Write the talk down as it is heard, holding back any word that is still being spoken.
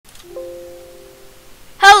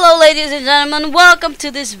ladies and gentlemen, welcome to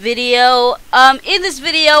this video. In this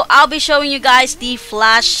video, I'll be showing you guys the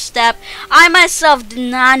Flashstep. I myself did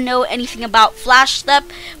not know anything about Flashstep,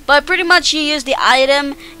 but pretty much you use the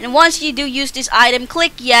item, and once you do use this item,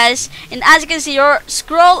 click yes, and as you can see, your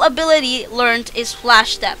scroll ability learned is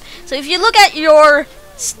Flashstep. So if you look at your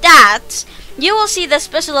stats, you will see the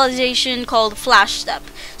specialization called Flashstep.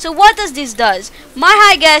 So what does this does? My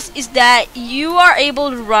high guess is that you are able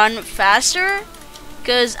to run faster,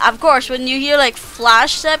 because of course when you hear like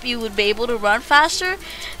Flashstep you would be able to run faster,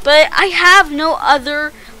 but I have no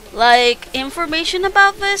other like information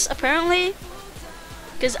about this apparently,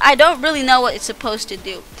 because I don't really know what it's supposed to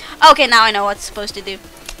do. Okay, now I know what it's supposed to do.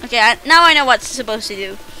 Okay, now I know what it's supposed to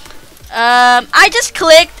do. I just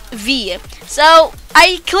clicked V. So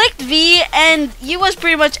I clicked V and you was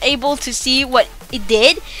pretty much able to see what it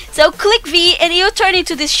did. So click V and it'll turn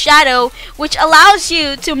into this shadow, which allows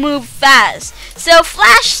you to move fast. So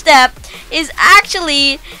Flashstep is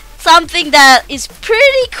actually something that is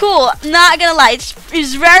pretty cool. Not gonna lie,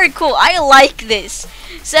 it's very cool. I like this.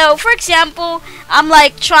 So for example, I'm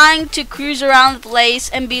like trying to cruise around the place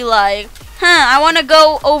and be like, I want to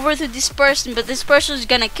go over to this person, but this person is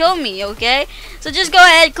gonna kill me. Okay, so just go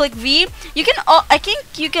ahead, click V. You can, I think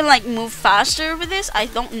you can like move faster with this. I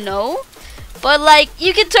don't know, but like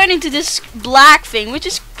you can turn into this black thing, which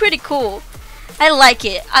is pretty cool. I like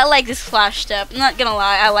it. I like this Flashstep. I'm not gonna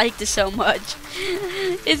lie, I like this so much.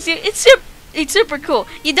 It's super cool.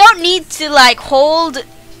 You don't need to like hold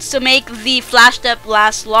to make the Flashstep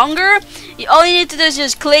last longer. You only need to do is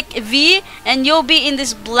just click V and you'll be in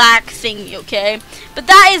this black thingy, okay? But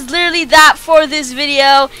that is literally that for this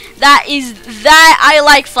video. That is that. I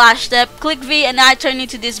like Flashstep. Click V and I turn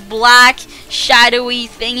into this black shadowy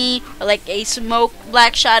thingy, or like a smoke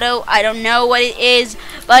black shadow. I don't know what it is,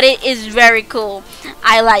 but it is very cool.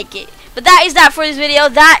 I like it. But that is that for this video.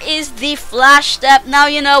 That is the Flashstep. Now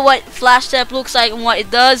you know what Flashstep looks like and what it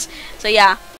does. So yeah.